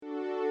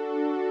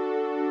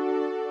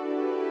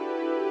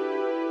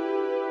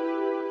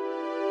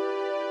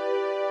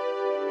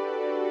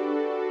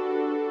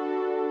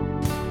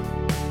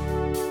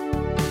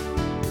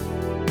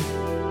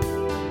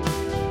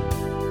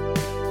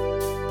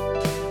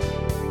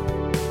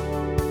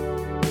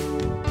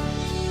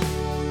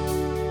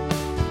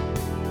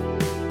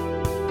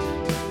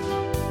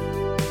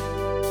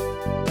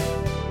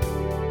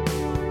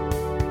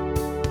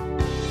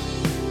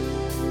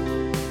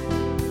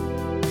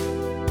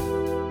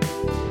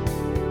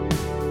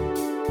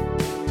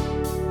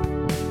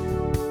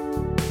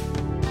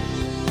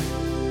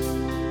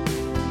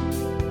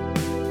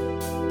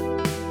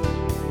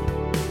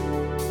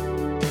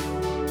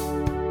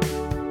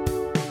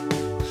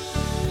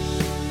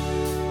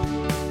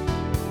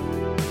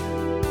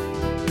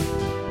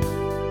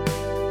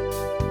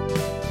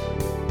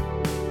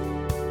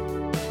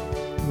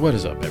What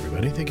is up,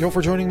 everybody? Thank you all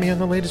for joining me on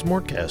the latest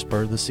Mortcast,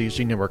 part of the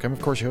CSG network. I'm,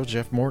 of course, your host,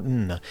 Jeff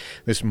Morton.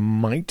 This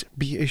might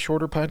be a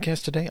shorter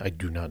podcast today. I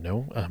do not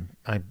know.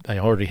 I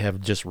already have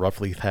just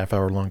roughly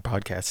half-hour-long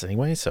podcasts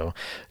anyway, so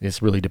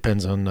this really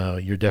depends on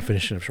your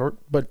definition of short.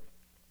 But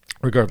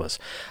regardless,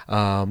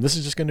 this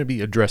is just going to be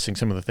addressing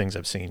some of the things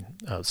I've seen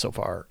so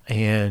far.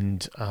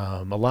 And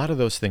a lot of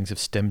those things have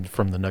stemmed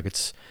from the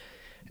Nuggets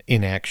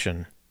in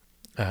action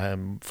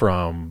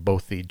from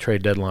both the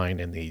trade deadline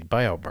and the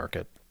buyout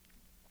market.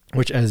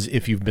 Which, as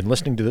if you've been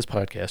listening to this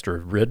podcast or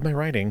read my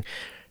writing,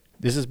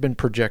 this has been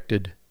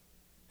projected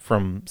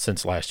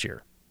since last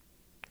year.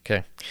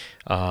 Okay,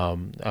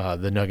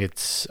 the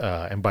Nuggets,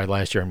 and by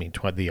last year I mean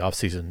the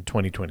offseason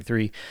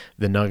 2023.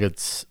 The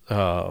Nuggets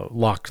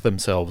locked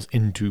themselves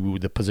into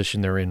the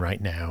position they're in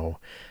right now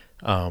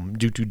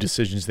due to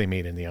decisions they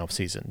made in the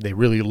offseason. They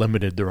really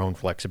limited their own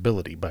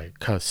flexibility by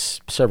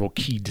several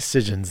key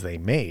decisions they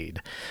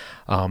made.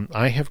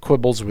 I have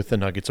quibbles with the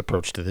Nuggets'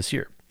 approach to this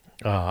year.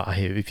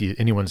 If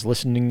anyone's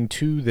listening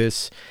to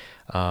this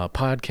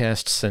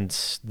podcast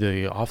since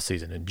the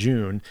offseason in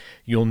June,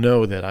 you'll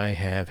know that I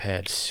have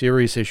had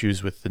serious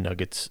issues with the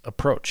Nuggets'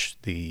 approach.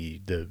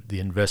 The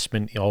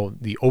investment,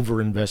 the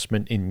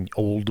overinvestment in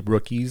old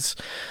rookies,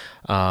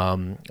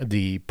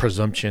 the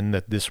presumption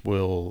that this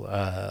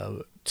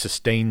will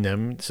sustain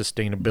them,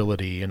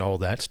 sustainability, and all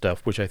that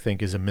stuff, which I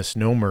think is a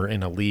misnomer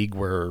in a league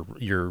where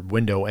your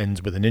window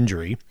ends with an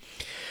injury.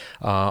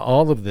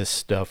 All of this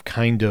stuff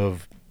kind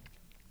of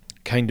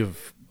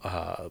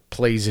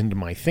plays into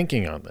my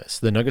thinking on this.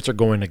 The Nuggets are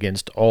going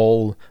against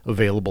all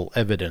available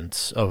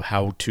evidence of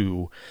how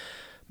to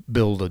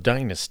build a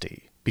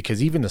dynasty,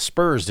 because even the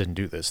Spurs didn't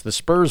do this. The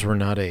Spurs were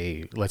not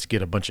a let's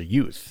get a bunch of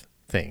youth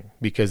thing,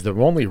 because the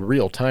only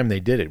real time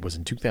they did it was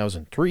in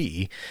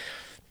 2003.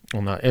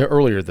 Well, not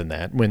earlier than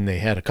that, when they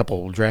had a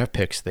couple of draft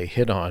picks they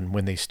hit on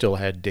when they still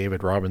had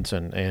David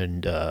Robinson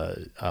and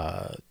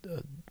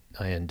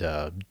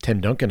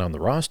Tim Duncan on the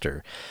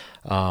roster.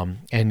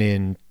 And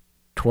in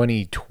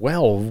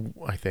 2012,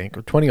 I think,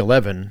 or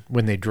 2011,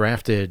 when they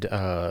drafted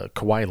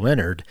Kawhi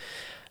Leonard,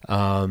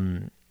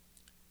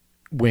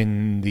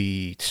 when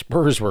the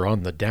Spurs were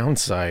on the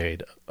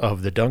downside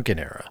of the Duncan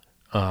era.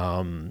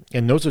 And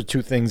those are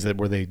two things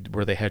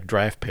where they had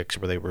draft picks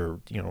where they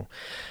were,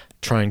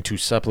 trying to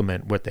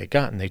supplement what they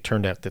got, and they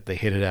turned out that they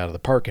hit it out of the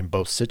park in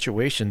both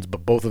situations,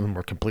 but both of them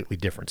were completely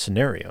different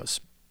scenarios.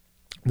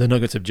 The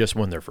Nuggets have just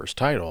won their first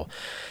title,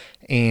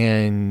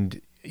 and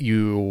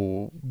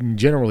you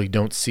generally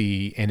don't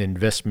see an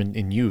investment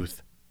in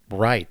youth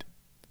right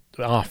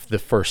off the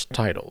first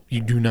title.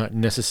 You do not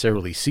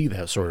necessarily see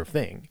that sort of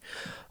thing.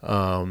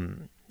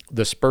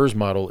 The Spurs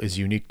model is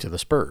unique to the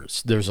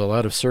Spurs. There's a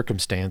lot of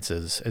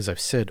circumstances, as I've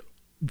said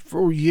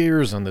for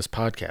years on this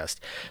podcast,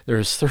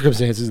 there's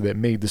circumstances that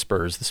made the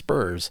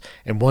Spurs,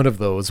 and one of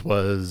those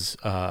was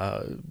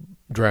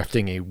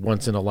drafting a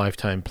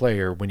once-in-a-lifetime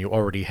player when you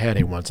already had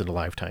a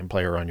once-in-a-lifetime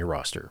player on your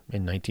roster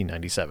in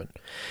 1997,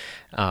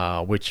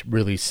 which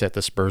really set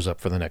the Spurs up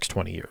for the next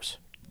 20 years.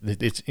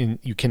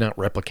 You cannot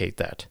replicate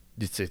that.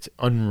 It's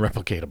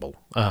unreplicatable.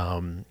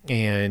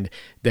 And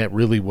that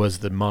really was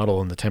the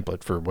model and the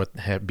template for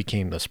what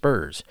became the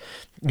Spurs.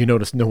 You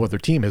notice no other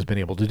team has been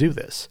able to do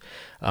this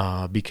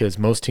because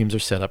most teams are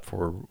set up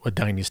for a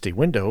dynasty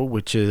window,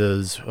 which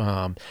is,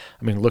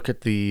 look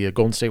at the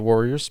Golden State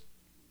Warriors.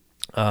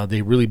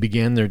 They really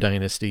began their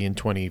dynasty in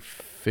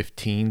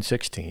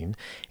 2015-16,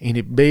 and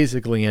it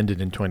basically ended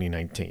in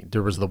 2019.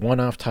 There was the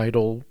one-off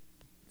title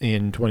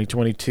in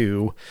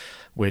 2022,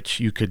 which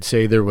you could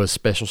say there was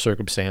special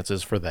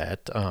circumstances for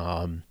that.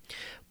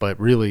 But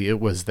really it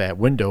was that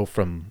window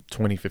from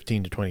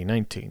 2015 to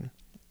 2019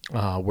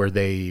 where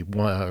they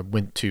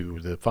went to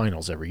the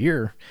finals every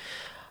year.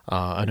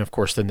 And of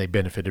course, then they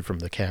benefited from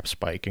the cap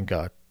spike and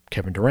got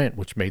Kevin Durant,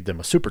 which made them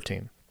a super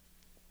team.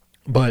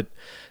 But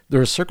there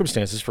are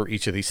circumstances for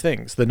each of these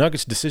things. The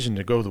Nuggets' decision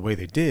to go the way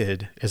they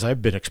did, as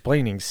I've been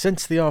explaining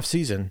since the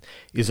offseason,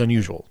 is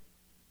unusual.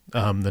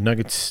 The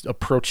Nuggets'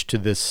 approach to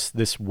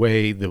this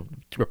way, the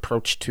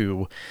approach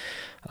to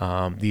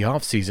the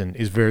offseason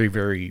is very,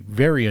 very,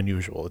 very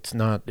unusual. It's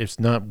not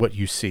what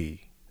you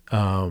see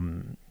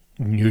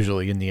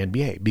usually in the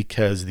NBA,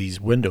 because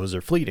these windows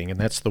are fleeting, and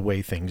that's the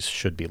way things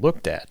should be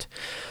looked at.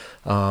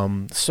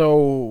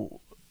 So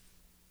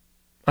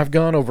I've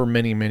gone over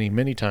many, many,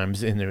 many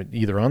times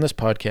either on this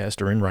podcast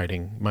or in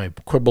writing my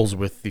quibbles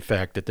with the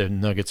fact that the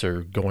Nuggets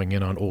are going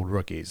in on old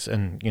rookies.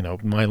 And,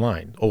 my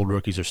line, old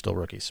rookies are still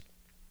rookies.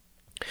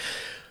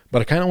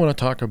 But I kind of want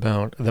to talk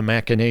about the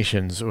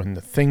machinations and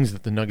the things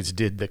that the Nuggets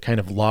did that kind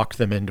of locked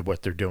them into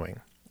what they're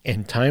doing.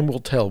 And time will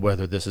tell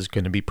whether this is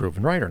going to be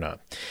proven right or not.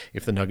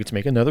 If the Nuggets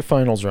make another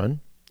finals run,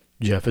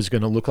 Jeff is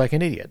going to look like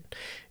an idiot.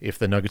 If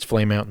the Nuggets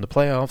flame out in the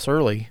playoffs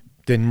early,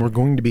 then we're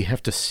going to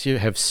have to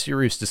have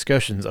serious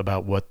discussions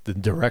about what the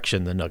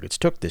direction the Nuggets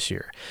took this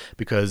year.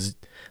 Because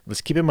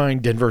let's keep in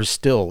mind, Denver is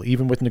still,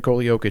 even with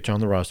Nikola Jokic on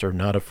the roster,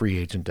 not a free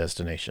agent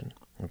destination.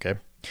 Okay?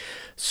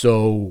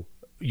 So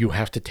you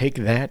have to take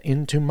that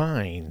into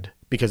mind,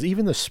 because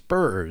even the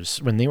Spurs,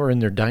 when they were in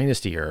their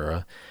dynasty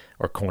era,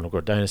 or quote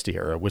unquote dynasty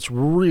era, which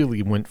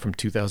really went from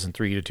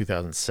 2003 to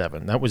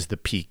 2007. That was the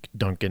peak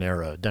Duncan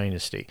era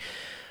dynasty.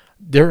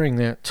 During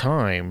that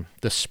time,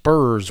 the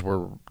Spurs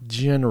were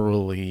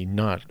generally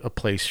not a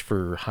place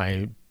for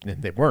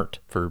they weren't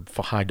for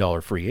high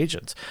dollar free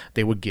agents.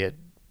 They would get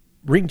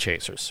ring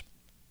chasers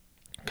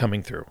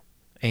coming through.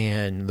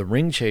 And the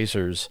ring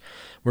chasers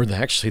were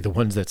actually the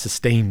ones that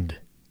sustained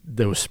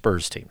those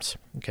Spurs teams.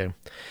 Okay.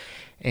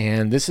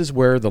 And this is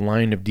where the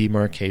line of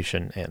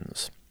demarcation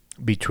ends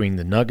between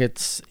the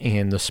Nuggets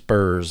and the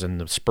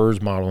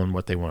Spurs model and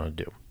what they want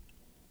to do.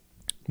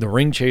 The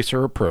ring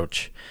chaser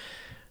approach,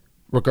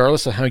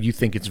 regardless of how you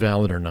think it's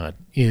valid or not,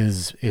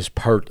 is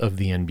part of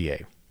the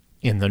NBA.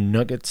 In the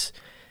Nuggets,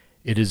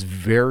 it is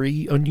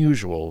very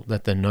unusual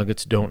that the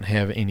Nuggets don't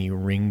have any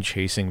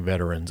ring-chasing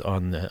veterans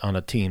on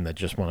a team that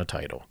just won a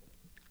title.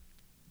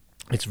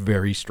 It's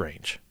very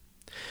strange.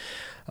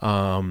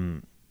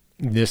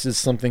 This is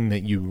something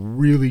that you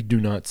really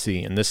do not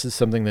see, and this is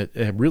something that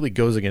really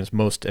goes against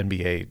most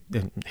NBA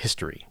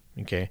history,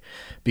 okay?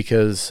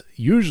 Because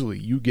usually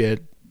you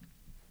get,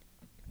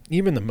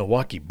 even the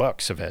Milwaukee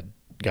Bucks have had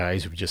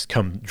guys who just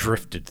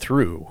drifted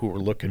through who were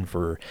looking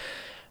for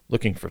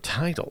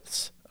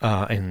titles.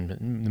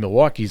 And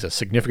Milwaukee's a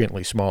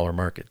significantly smaller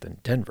market than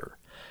Denver.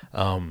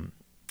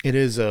 It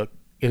is a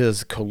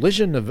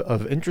collision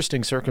of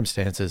interesting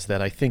circumstances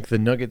that I think the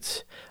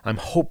Nuggets, I'm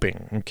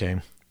hoping, okay,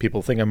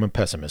 people think I'm a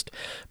pessimist,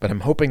 but I'm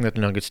hoping that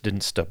the Nuggets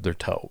didn't stub their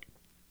toe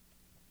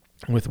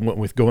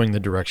with going the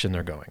direction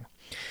they're going.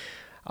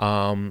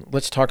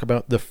 Let's talk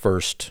about the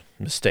first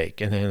mistake,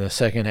 and then in the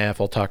second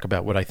half I'll talk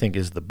about what I think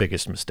is the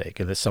biggest mistake,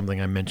 and it's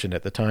something I mentioned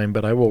at the time,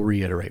 but I will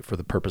reiterate for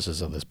the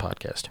purposes of this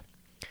podcast.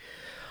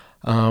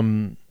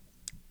 They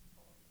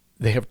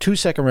have 2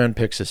 second-round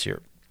picks this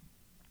year,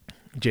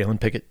 Jalen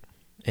Pickett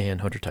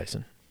and Hunter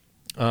Tyson,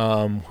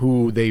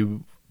 who they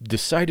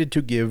decided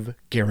to give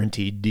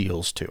guaranteed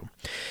deals to.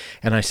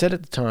 And I said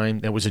at the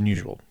time that was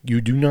unusual.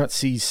 You do not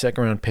see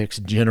second-round picks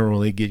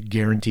generally get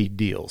guaranteed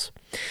deals.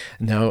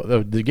 Now,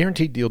 the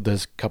guaranteed deal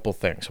does a couple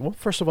things. Well,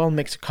 first of all, it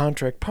makes a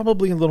contract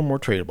probably a little more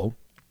tradable.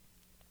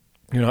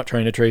 You're not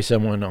trying to trade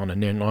someone on a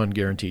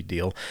non-guaranteed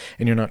deal,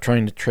 and you're not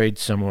trying to trade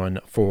someone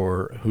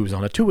who's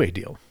on a two-way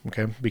deal,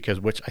 okay? Because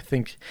I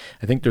think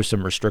there's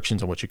some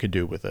restrictions on what you can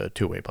do with a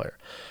two-way player.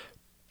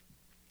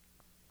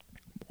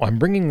 I'm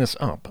bringing this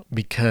up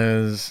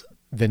because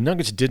the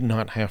Nuggets did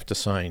not have to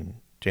sign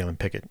Jalen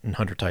Pickett and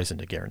Hunter Tyson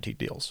to guaranteed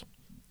deals.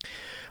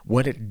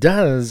 What it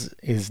does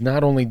is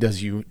not only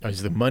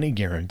is the money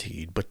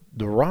guaranteed, but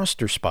the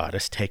roster spot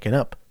is taken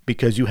up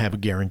because you have a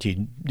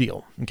guaranteed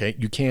deal. Okay,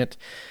 you can't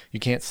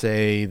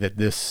say that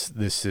this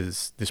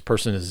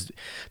person is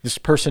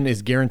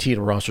guaranteed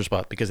a roster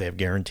spot because they have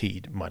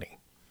guaranteed money.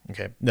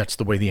 Okay, that's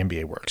the way the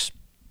NBA works.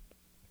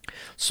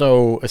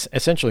 So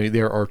essentially,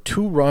 there are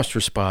 2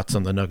 roster spots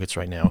on the Nuggets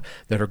right now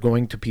that are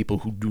going to people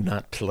who do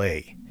not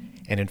play,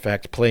 and in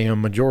fact play a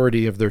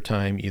majority of their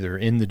time either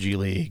in the G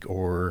League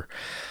or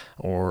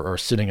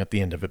sitting at the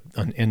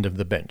end of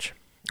the bench,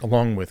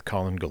 along with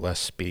Colin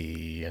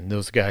Gillespie and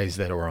those guys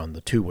that are on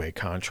the 2-way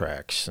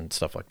contracts and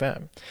stuff like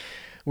that.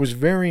 It was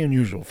very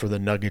unusual for the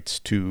Nuggets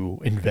to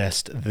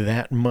invest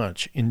that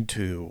much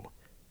into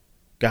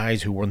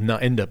guys who will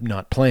not end up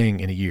not playing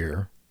in a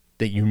year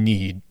that you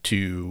need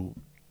to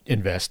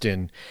invest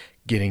in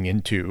getting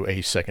into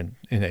a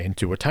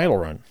title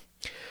run.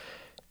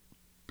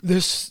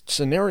 This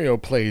scenario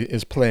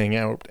is playing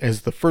out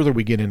as the further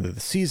we get into the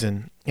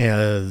season,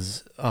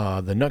 as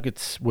the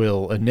Nuggets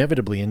will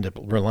inevitably end up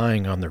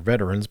relying on their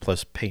veterans,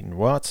 plus Peyton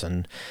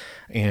Watson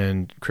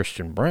and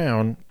Christian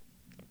Brown.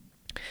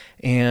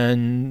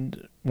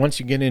 And once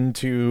you get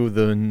into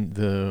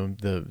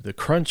the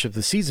crunch of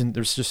the season,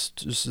 there's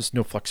just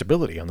no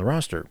flexibility on the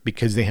roster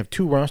because they have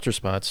 2 roster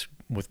spots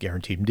with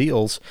guaranteed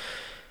deals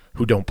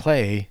who don't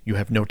play. You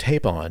have no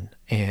tape on,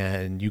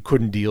 and you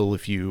couldn't deal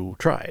if you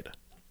tried.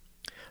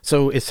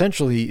 So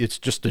essentially, it's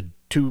just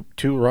two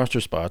roster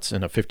spots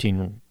in a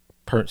 15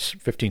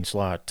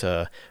 slot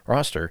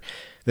roster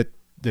that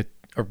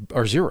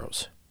are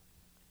zeros,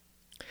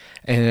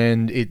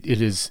 and it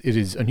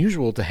is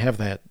unusual to have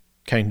that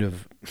kind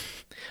of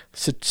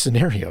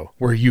scenario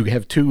where you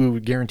have 2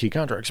 guaranteed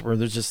contracts where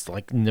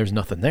there's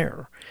nothing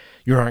there.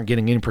 You aren't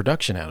getting any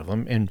production out of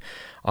them, and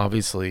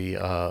obviously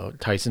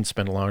Tyson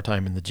spent a lot of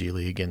time in the G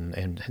League,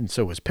 and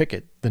so was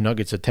Pickett. The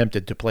Nuggets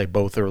attempted to play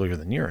both earlier in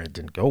the year, and it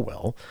didn't go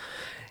well.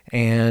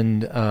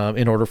 And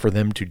in order for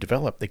them to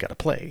develop, they got to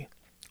play.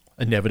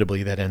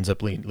 Inevitably, that ends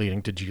up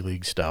leading to G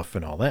League stuff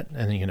and all that.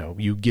 And,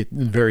 you get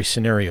various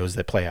scenarios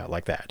that play out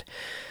like that.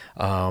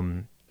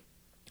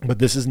 But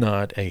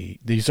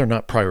these are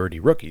not priority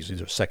rookies.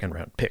 These are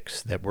second-round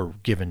picks that were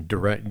given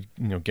direct,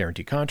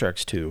 guaranteed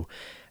contracts to.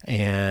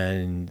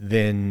 And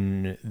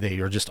then they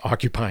are just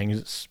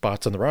occupying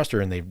spots on the roster,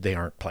 and they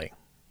aren't playing.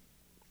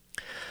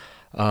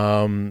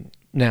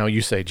 Now,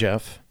 you say,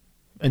 Jeff,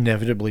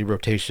 inevitably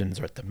rotations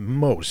are at the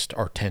most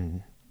are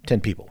 10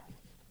 people,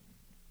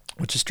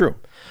 which is true.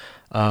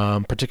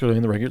 particularly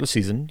in the regular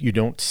season. You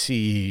don't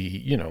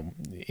see,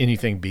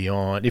 anything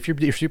beyond. If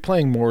you're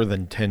playing more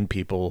than 10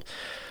 people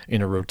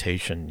in a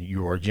rotation,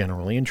 you are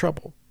generally in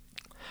trouble.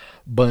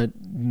 But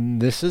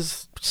this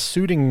is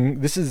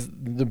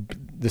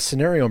the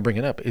scenario I'm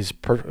bringing up is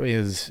part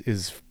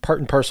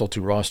and parcel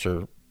to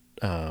roster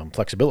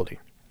flexibility,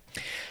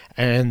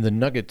 and the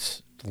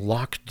Nuggets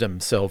locked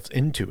themselves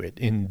into it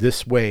in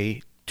this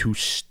way to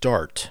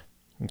start.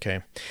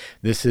 Okay,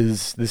 this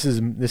is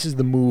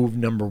the move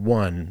number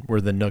one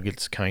where the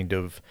Nuggets kind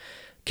of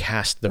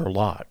cast their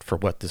lot for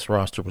what this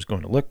roster was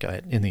going to look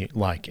at in the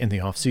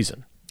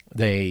offseason.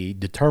 They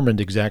determined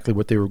exactly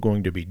what they were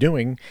going to be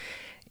doing,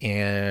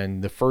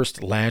 and the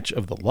first latch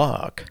of the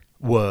lock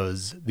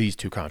was these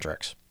two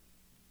contracts.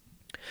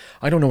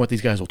 I don't know what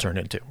these guys will turn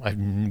into.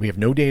 We have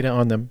no data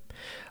on them.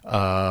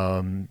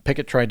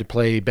 Pickett tried to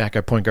play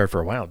backup point guard for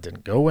a while. It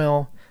didn't go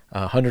well.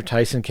 Hunter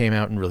Tyson came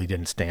out and really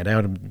didn't stand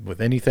out with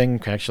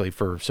anything. Actually,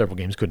 for several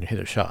games, couldn't hit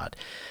a shot.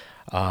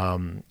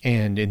 And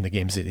in the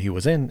games that he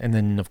was in. And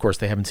then, of course,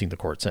 they haven't seen the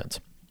court since.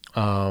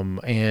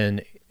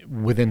 And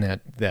within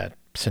that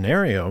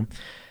scenario,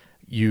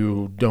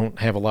 you don't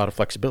have a lot of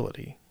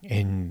flexibility.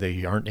 And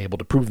they aren't able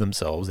to prove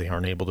themselves. They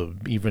aren't able to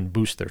even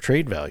boost their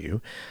trade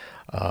value.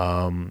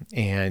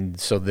 And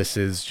so this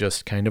is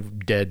just kind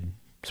of dead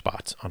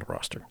spots on a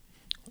roster,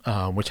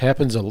 which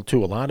happens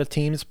to a lot of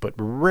teams, but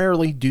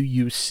rarely do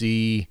you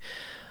see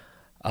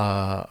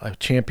a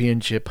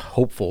championship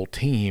hopeful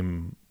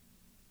team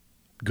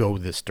go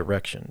this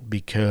direction,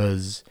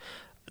 because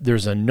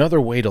there's another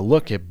way to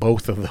look at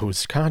both of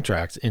those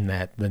contracts, in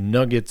that the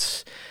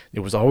Nuggets,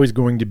 it was always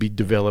going to be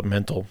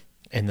developmental,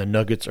 and the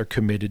Nuggets are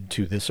committed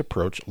to this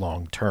approach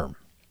long term,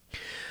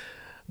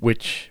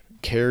 which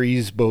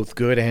carries both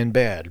good and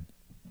bad.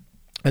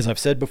 As I've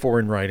said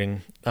before in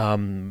writing,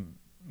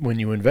 when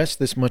you invest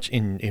this much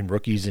in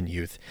rookies and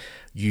youth,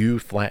 you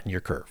flatten your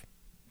curve,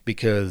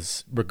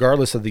 because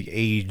regardless of the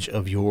age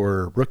of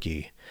your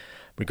rookie,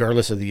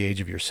 regardless of the age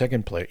of your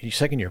second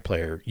year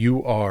player,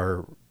 you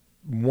are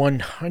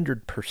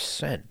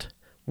 100%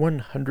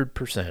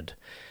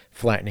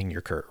 flattening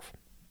your curve,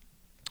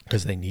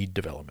 because they need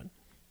development.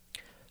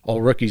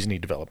 All rookies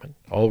need development.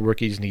 All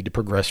rookies need to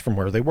progress from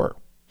where they were.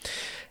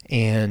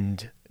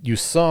 And you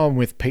saw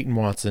with Peyton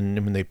Watson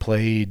when they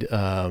played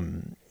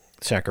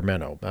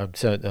Sacramento. I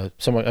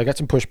got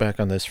some pushback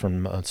on this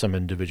from some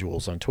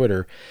individuals on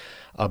Twitter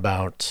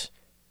about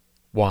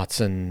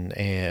Watson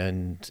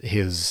and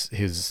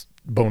his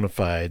bona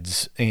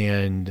fides,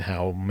 and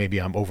how maybe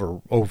I'm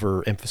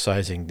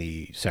overemphasizing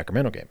the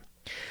Sacramento game.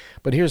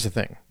 But here's the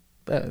thing.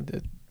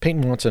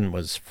 Peyton Watson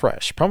was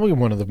fresh, probably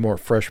one of the more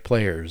fresh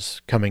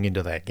players coming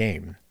into that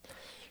game.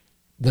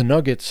 The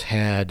Nuggets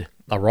had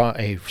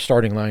a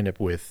starting lineup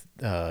with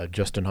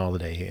Justin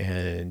Holiday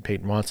and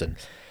Peyton Watson.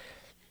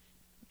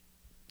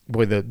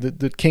 Boy,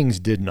 the Kings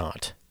did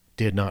not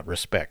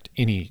respect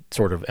any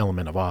sort of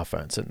element of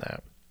offense in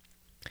that.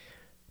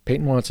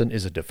 Peyton Watson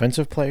is a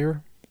defensive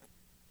player.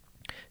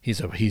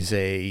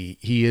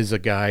 He is a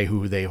guy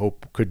who they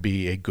hope could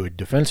be a good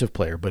defensive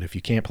player, but if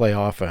you can't play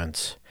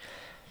offense,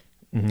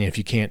 if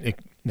you can't,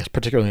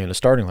 particularly in a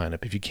starting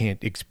lineup, if you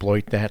can't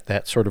exploit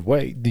that sort of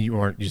way,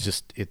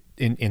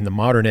 in the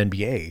modern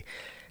NBA,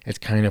 it's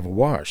kind of a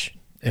wash.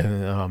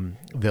 And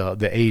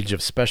the age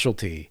of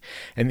specialty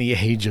and the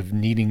age of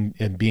needing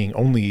and being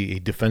only a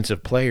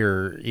defensive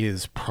player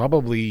is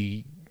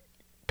probably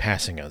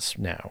passing us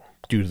now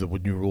due to the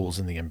new rules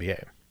in the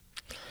NBA.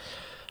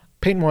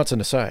 Peyton Watson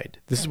aside,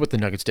 this is what the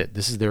Nuggets did.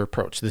 This is their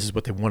approach. This is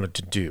what they wanted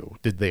to do.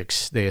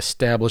 They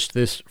established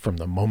this from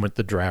the moment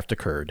the draft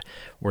occurred,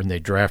 when they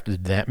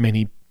drafted that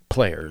many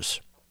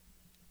players,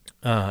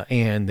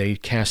 and they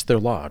cast their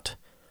lot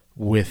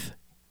with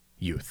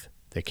youth.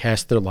 They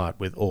cast their lot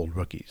with old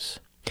rookies.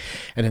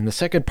 And in the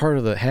second part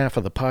of the half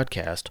of the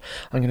podcast,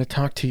 I'm going to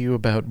talk to you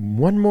about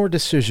one more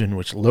decision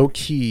which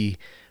low-key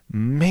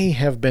may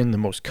have been the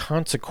most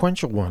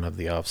consequential one of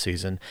the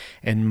offseason,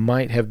 and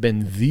might have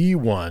been the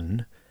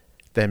one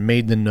that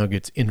made the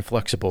Nuggets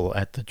inflexible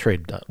at the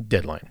trade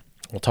deadline.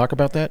 We'll talk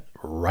about that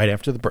right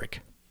after the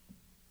break.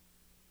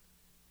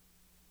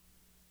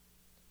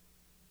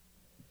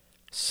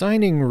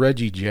 Signing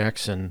Reggie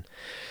Jackson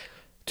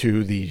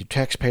to the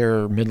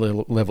taxpayer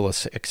mid-level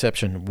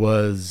exception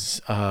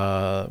was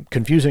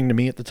confusing to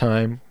me at the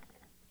time,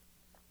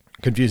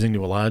 confusing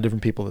to a lot of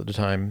different people at the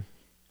time.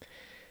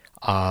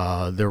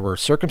 There were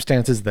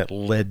circumstances that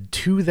led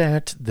to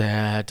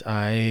that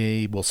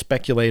I will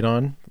speculate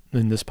on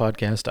in this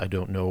podcast. I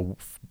don't know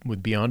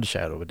beyond a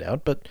shadow of a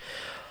doubt, but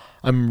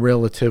I'm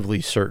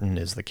relatively certain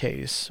is the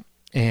case.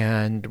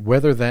 And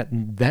whether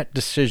that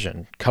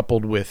decision,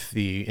 coupled with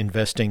the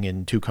investing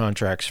in two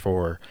contracts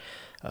for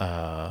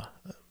Hunter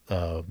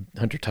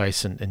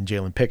Tyson and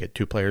Jalen Pickett,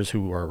 two players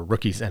who are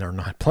rookies and are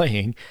not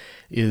playing,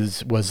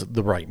 was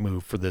the right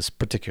move for this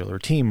particular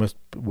team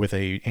with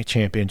a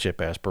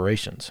championship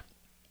aspirations.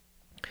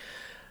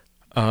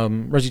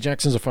 Reggie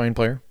Jackson's a fine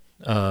player.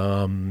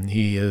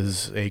 He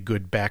is a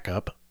good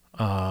backup,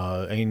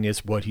 and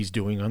it's what he's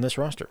doing on this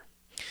roster.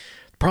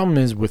 problem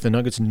is with the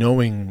Nuggets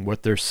knowing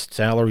what their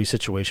salary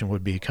situation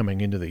would be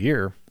coming into the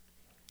year,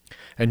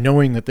 and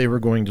knowing that they were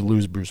going to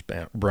lose Bruce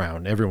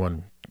Brown.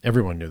 Everyone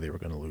knew they were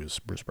going to lose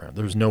Bruce Brown.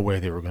 There was no way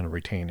they were going to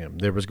retain him.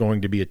 There was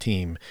going to be a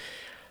team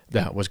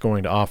that was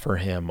going to offer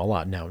him a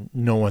lot. Now,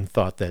 no one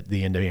thought that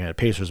the Indiana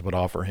Pacers would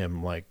offer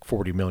him like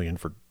 $40 million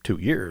for 2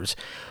 years,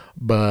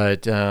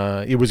 but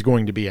it was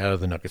going to be out of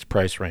the Nuggets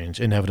price range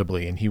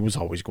inevitably, and he was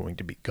always going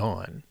to be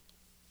gone.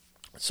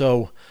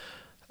 So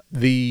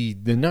the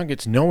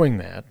Nuggets, knowing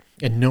that,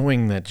 and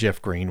knowing that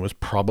Jeff Green was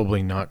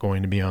probably not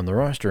going to be on the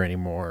roster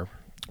anymore,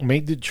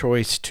 made the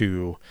choice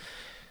to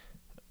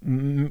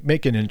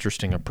make an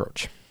interesting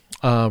approach.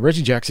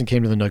 Reggie Jackson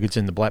came to the Nuggets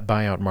in the black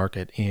buyout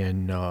market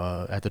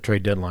at the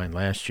trade deadline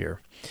last year,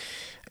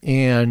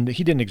 and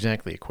he didn't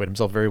exactly acquit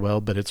himself very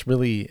well. But it's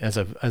really, as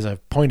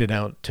I've pointed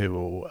out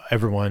to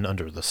everyone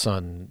under the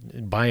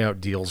sun, buyout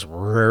deals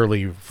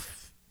rarely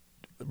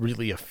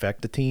really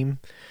affect a team.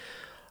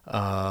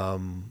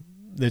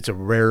 It's a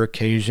rare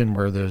occasion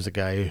where there's a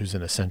guy who's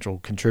an essential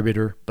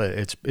contributor, but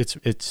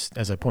it's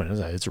as I pointed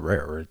out, it's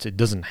rare. It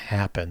doesn't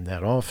happen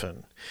that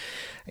often.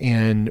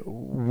 And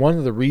one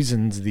of the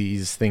reasons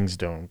these things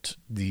don't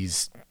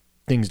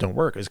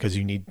work is because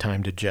you need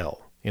time to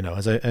gel.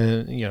 As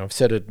I've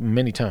said it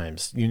many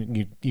times,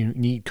 you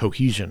need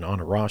cohesion on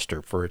a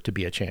roster for it to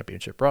be a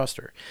championship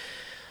roster.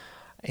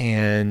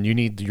 And you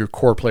need your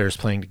core players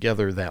playing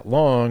together that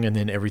long, and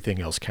then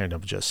everything else kind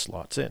of just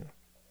slots in.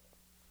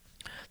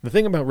 The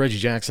thing about Reggie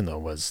Jackson, though,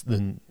 was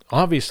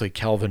obviously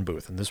Calvin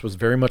Booth, and this was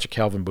very much a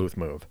Calvin Booth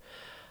move.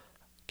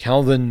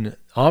 Calvin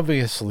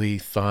obviously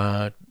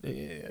was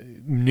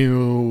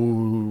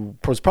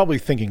probably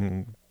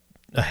thinking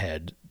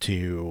ahead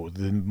to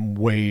the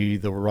way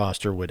the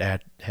roster would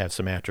have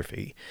some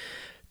atrophy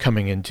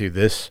coming into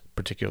this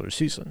particular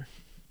season.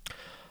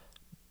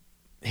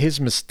 His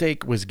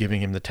mistake was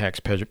giving him the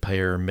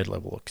taxpayer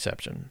mid-level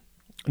exception.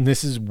 And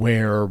this is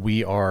where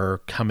we are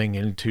coming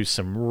into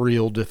some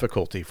real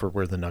difficulty for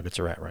where the Nuggets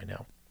are at right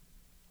now.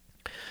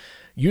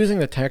 Using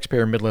the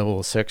taxpayer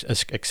mid-level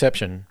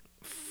exception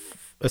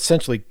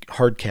essentially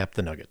hard cap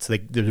the Nuggets.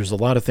 There's a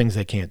lot of things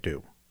they can't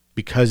do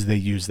because they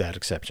use that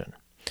exception.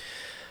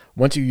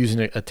 Once you use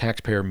a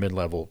taxpayer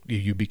mid-level,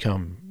 you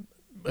become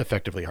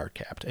effectively hard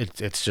capped.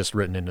 It's just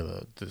written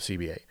into the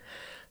CBA.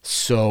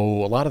 So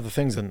a lot of the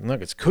things that the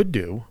Nuggets could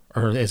do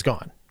is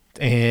gone.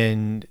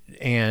 And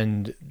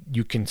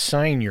you can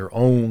sign your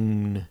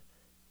own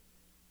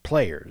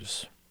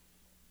players.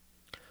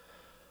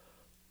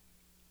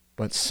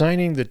 But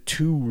signing the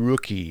 2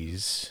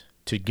 rookies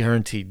to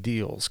guaranteed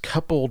deals,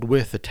 coupled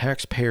with the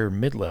taxpayer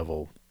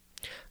mid-level,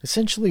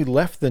 essentially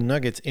left the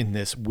Nuggets in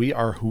this we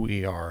are who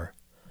we are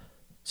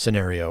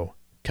scenario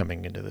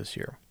coming into this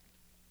year.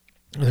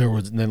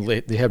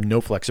 They have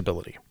no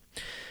flexibility.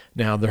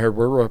 Now, there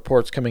were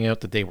reports coming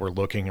out that they were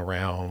looking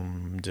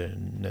around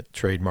in the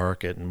trade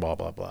market and blah,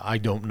 blah, blah. I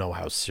don't know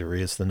how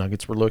serious the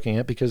Nuggets were looking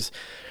at because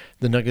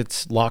the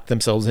Nuggets locked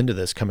themselves into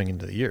this coming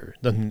into the year.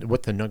 Then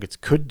what the Nuggets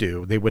could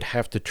do, they would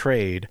have to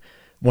trade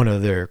one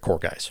of their core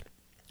guys,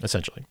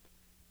 essentially,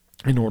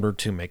 in order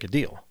to make a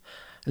deal.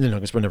 And the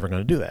Nuggets were never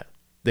going to do that.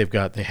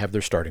 They have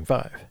their starting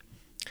 5.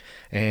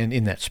 And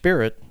in that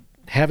spirit,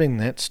 having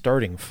that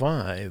starting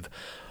 5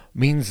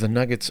 means the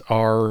Nuggets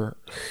are,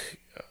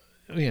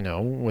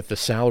 with the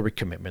salary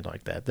commitment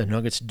like that, the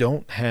Nuggets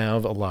don't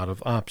have a lot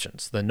of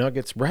options. The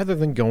Nuggets, rather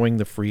than going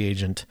the free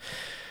agent,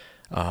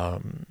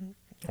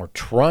 or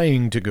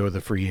trying to go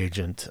the free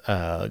agent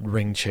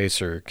ring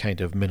chaser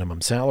kind of minimum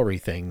salary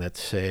thing that,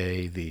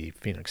 say, the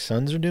Phoenix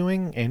Suns are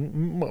doing, and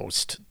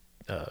most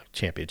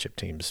championship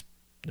teams,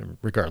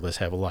 regardless,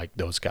 have like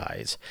those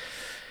guys.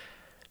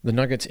 The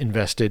Nuggets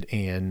invested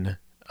in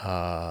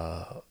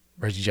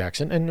Reggie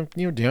Jackson, and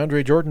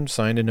DeAndre Jordan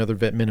signed another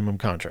vet minimum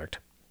contract.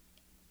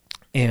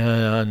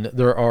 And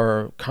there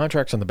are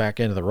contracts on the back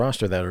end of the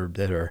roster that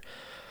are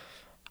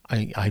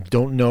I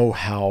don't know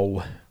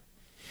how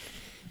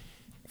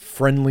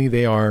friendly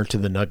they are to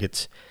the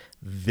Nuggets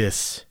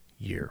this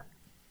year.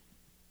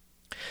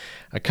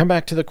 I come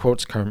back to the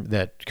quotes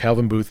that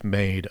Calvin Booth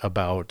made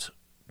about,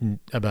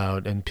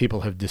 and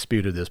people have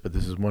disputed this, but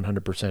this is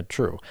 100%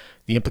 true.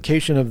 The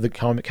implication of the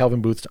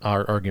Calvin Booth's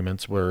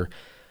arguments were,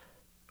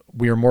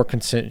 we are more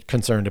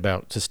concerned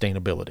about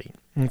sustainability.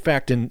 In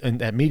fact,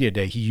 in at Media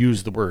Day, he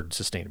used the word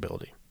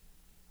sustainability,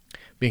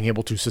 being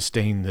able to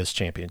sustain this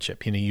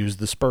championship. And he used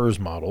the Spurs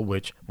model,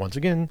 which, once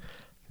again,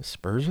 the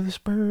Spurs are the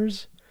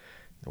Spurs.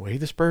 The way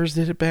the Spurs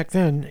did it back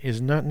then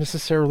is not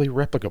necessarily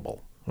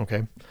replicable,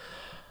 okay?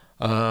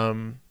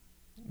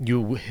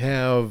 You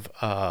have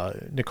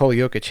Nikola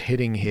Jokic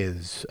hitting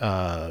his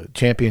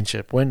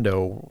championship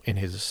window in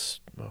his,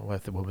 his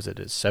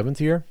 7th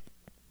year?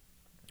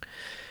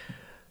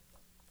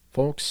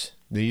 Folks,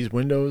 these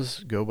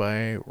windows go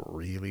by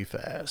really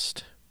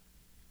fast.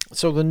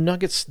 So the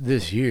Nuggets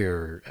this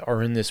year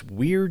are in this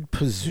weird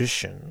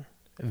position,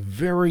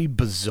 very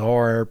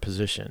bizarre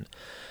position,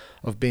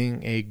 of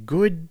being a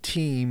good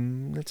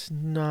team that's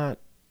not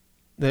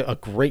a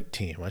great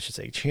team, I should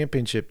say,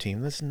 championship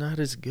team that's not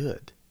as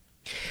good.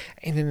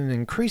 And in an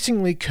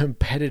increasingly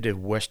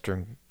competitive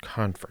Western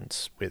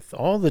Conference, with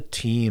all the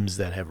teams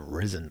that have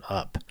risen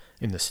up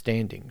in the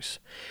standings,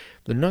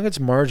 the Nuggets'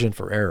 margin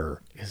for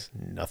error is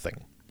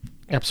nothing.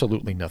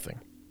 Absolutely nothing.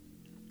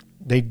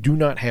 They do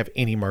not have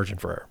any margin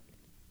for error.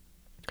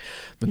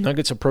 The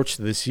Nuggets' approach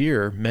to this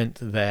year meant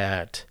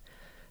that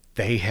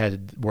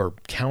were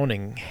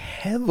counting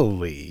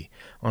heavily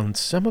on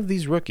some of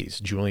these rookies.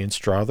 Julian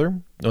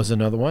Strawther was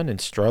another one, and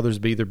Strawther's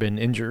either been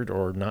injured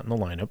or not in the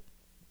lineup.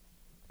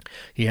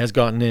 He has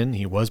gotten in.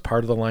 He was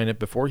part of the lineup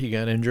before he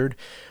got injured.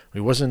 He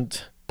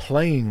wasn't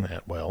playing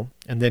that well,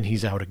 and then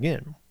he's out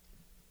again.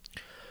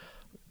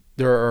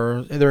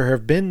 There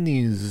have been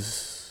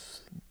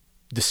these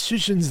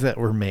decisions that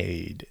were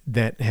made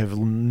that have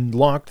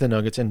locked the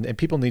Nuggets, and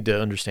people need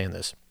to understand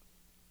this.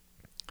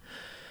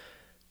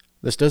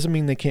 This doesn't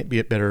mean they can't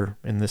be better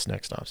in this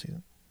next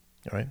offseason.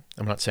 All right?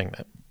 I'm not saying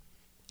that.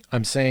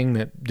 I'm saying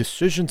that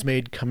decisions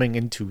made coming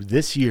into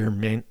this year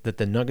meant that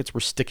the Nuggets were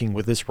sticking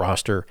with this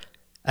roster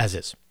as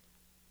is.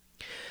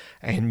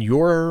 And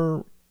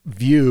your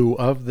view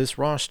of this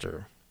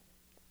roster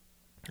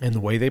and the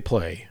way they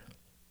play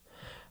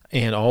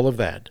and all of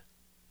that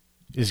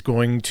is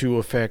going to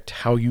affect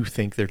how you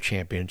think their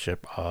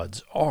championship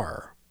odds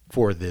are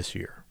for this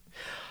year.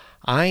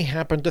 I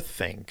happen to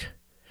think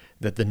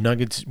that the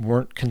Nuggets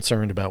weren't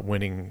concerned about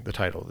winning the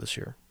title this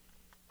year.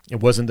 It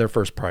wasn't their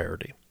first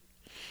priority.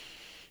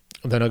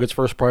 The Nuggets'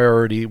 first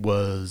priority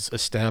was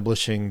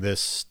establishing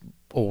this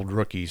old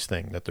rookies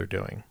thing that they're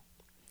doing.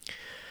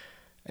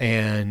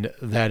 And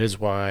that is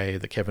why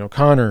the Kevin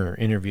O'Connor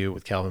interview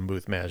with Calvin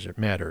Booth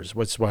matters.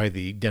 It's why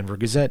the Denver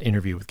Gazette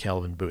interview with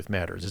Calvin Booth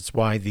matters. It's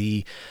why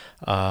the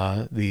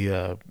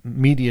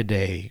media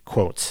day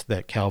quotes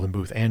that Calvin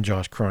Booth and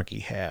Josh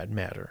Kroenke had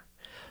matter.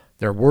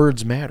 Their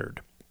words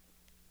mattered.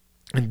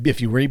 And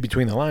if you read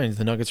between the lines,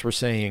 the Nuggets were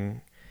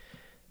saying,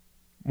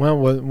 well,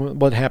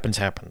 what happens,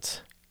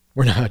 happens.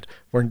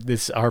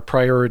 Our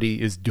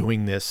priority is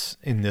doing this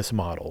in this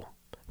model.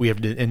 We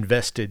have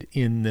invested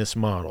in this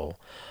model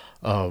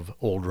of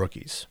old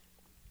rookies.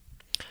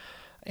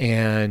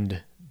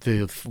 And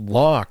the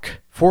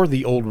lock for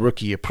the old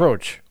rookie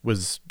approach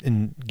was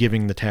in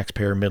giving the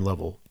taxpayer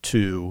mid-level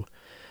to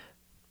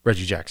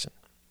Reggie Jackson.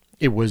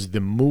 It was the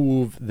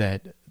move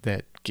that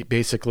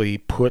basically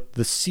put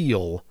the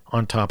seal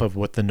on top of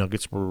what the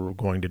Nuggets were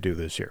going to do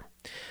this year.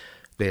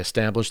 They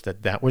established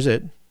that was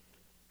it.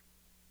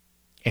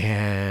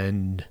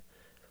 And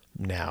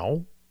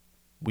now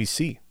we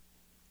see.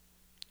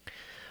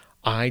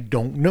 I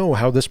don't know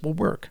how this will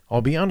work.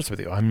 I'll be honest with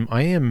you.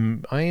 I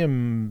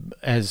am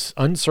as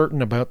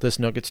uncertain about this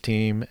Nuggets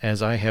team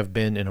as I have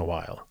been in a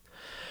while.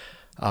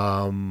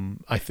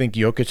 I think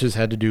Jokic has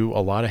had to do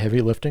a lot of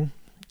heavy lifting.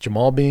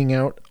 Jamal being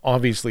out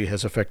obviously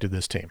has affected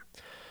this team.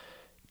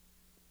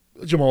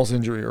 Jamal's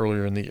injury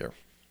earlier in the year,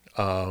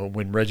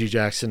 when Reggie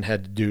Jackson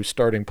had to do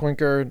starting point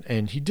guard,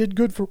 and he did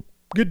good for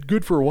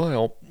a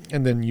while.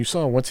 And then you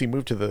saw once he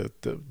moved to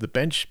the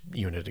bench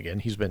unit again,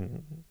 he's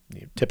been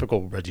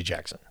typical Reggie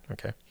Jackson.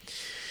 Okay.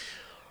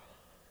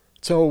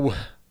 So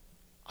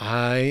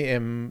I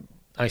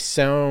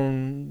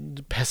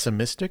sound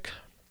pessimistic.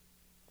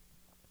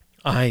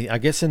 I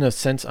guess in a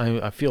sense,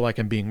 I feel like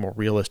I'm being more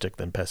realistic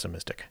than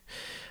pessimistic.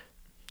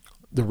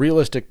 The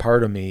realistic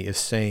part of me is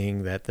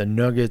saying that the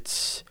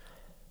Nuggets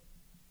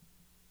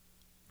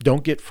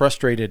don't get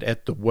frustrated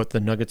at what the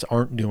Nuggets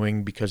aren't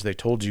doing because they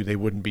told you they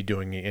wouldn't be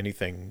doing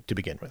anything to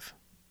begin with.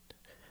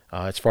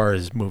 As far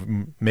as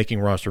making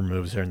roster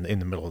moves in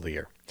the middle of the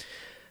year.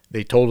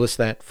 They told us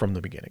that from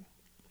the beginning.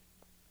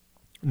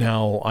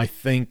 Now, I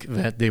think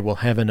that they will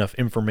have enough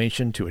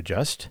information to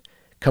adjust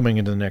coming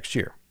into the next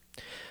year.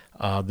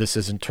 This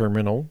isn't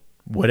terminal.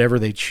 Whatever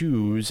they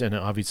choose, and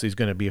obviously is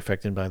going to be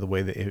affected by the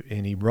way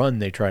any run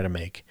they try to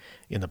make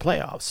in the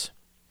playoffs.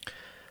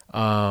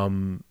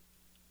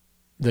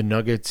 The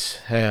Nuggets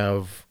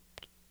have,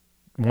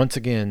 once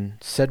again,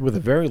 said with a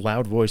very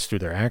loud voice through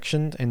their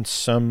actions and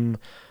some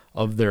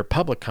of their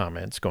public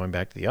comments going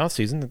back to the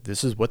offseason that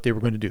this is what they were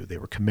going to do. They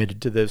were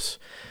committed to this,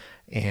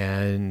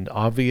 and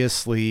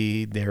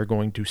obviously they're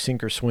going to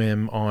sink or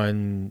swim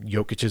on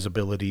Jokic's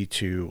ability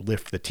to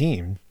lift the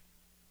team.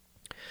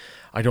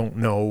 I don't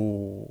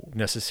know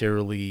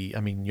necessarily.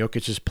 I mean,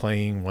 Jokic is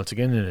playing, once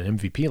again, at an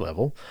MVP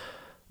level,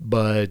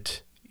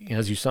 but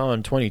as you saw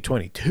in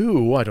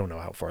 2022, I don't know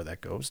how far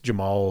that goes.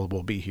 Jamal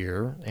will be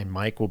here, and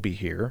Mike will be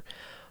here.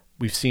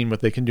 We've seen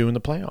what they can do in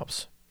the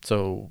playoffs.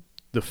 So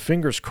the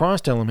fingers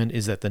crossed element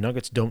is that the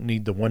Nuggets don't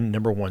need the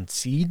number one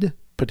seed,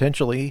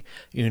 potentially,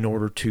 in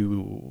order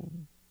to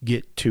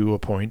get to a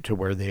point to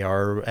where they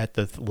are at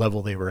the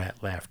level they were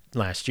at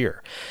last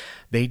year.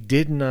 They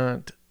did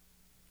not,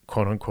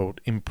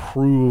 quote-unquote,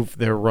 improve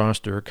their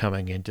roster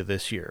coming into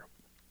this year.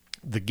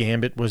 The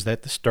gambit was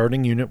that the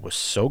starting unit was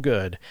so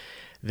good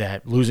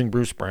that losing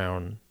Bruce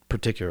Brown,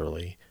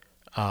 particularly,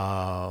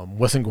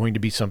 wasn't going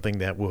to be something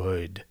that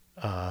would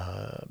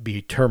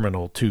be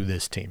terminal to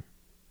this team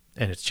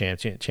and its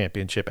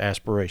championship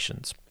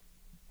aspirations.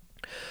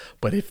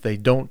 But if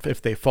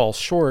they fall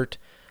short,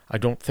 I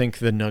don't think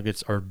the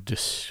Nuggets are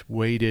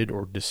dissuaded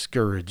or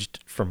discouraged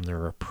from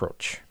their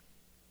approach.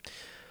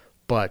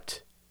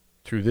 But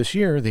through this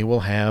year, they will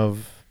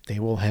have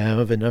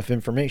enough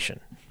information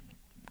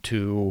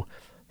to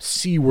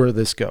see where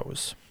this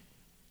goes.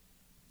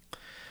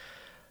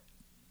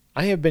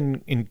 I have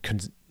been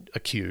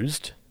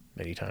accused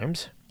many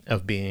times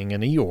of being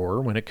an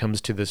Eeyore when it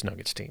comes to this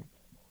Nuggets team.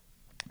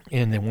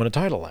 And they won a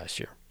title last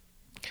year.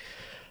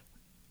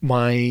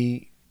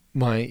 My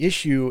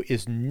issue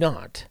is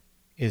not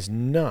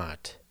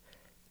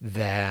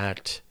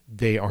that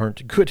they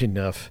aren't good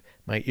enough.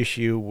 My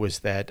issue was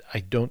that I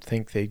don't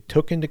think they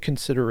took into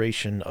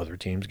consideration other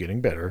teams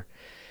getting better.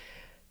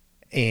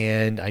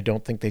 And I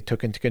don't think they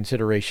took into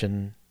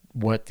consideration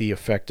what the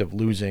effect of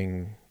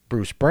losing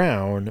Bruce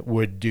Brown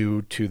would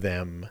do to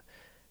them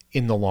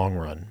in the long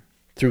run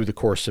through the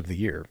course of the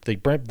year. The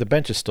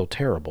bench is still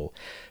terrible.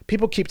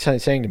 People keep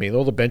saying to me,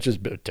 oh, the bench is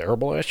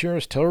terrible last year,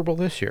 it's terrible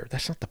this year.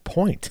 That's not the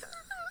point.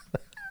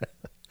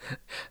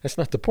 That's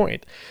not the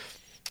point.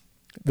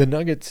 The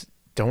Nuggets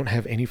don't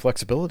have any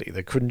flexibility.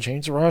 They couldn't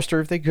change the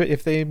roster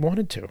if they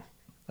wanted to.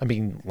 I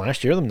mean,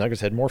 last year the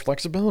Nuggets had more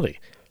flexibility.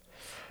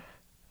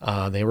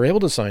 They were able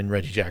to sign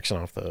Reggie Jackson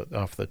off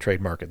the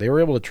trade market. They were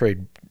able to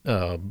trade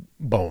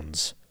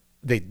Bones.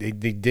 They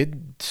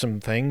did some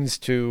things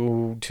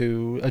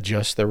to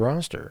adjust their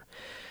roster.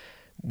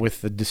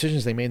 With the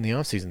decisions they made in the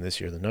offseason this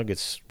year, the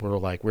Nuggets were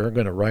like, we're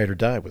going to ride or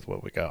die with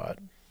what we got.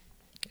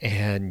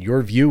 And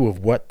your view of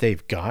what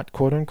they've got,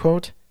 quote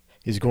unquote,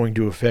 is going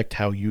to affect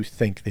how you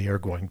think they are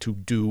going to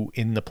do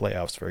in the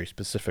playoffs very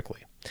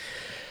specifically.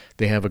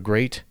 They have a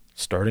great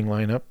starting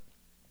lineup.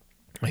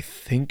 I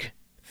think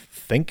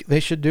they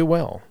should do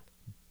well.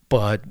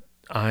 But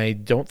I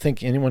don't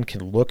think anyone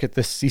can look at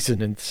this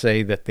season and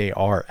say that they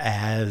are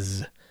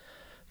as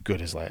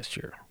good as last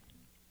year.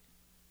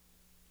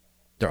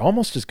 They're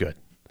almost as good,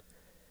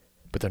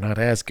 but they're not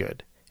as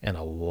good. And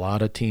a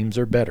lot of teams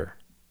are better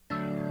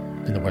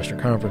in the Western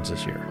Conference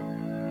this year.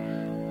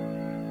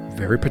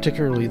 Very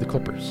particularly the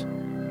Clippers.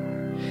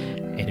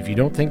 And if you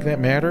don't think that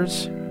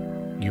matters,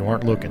 you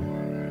aren't looking.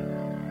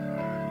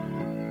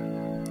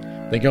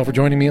 Thank you all for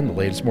joining me on the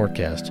latest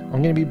Mortcast.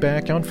 I'm going to be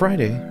back on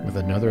Friday with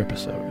another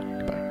episode.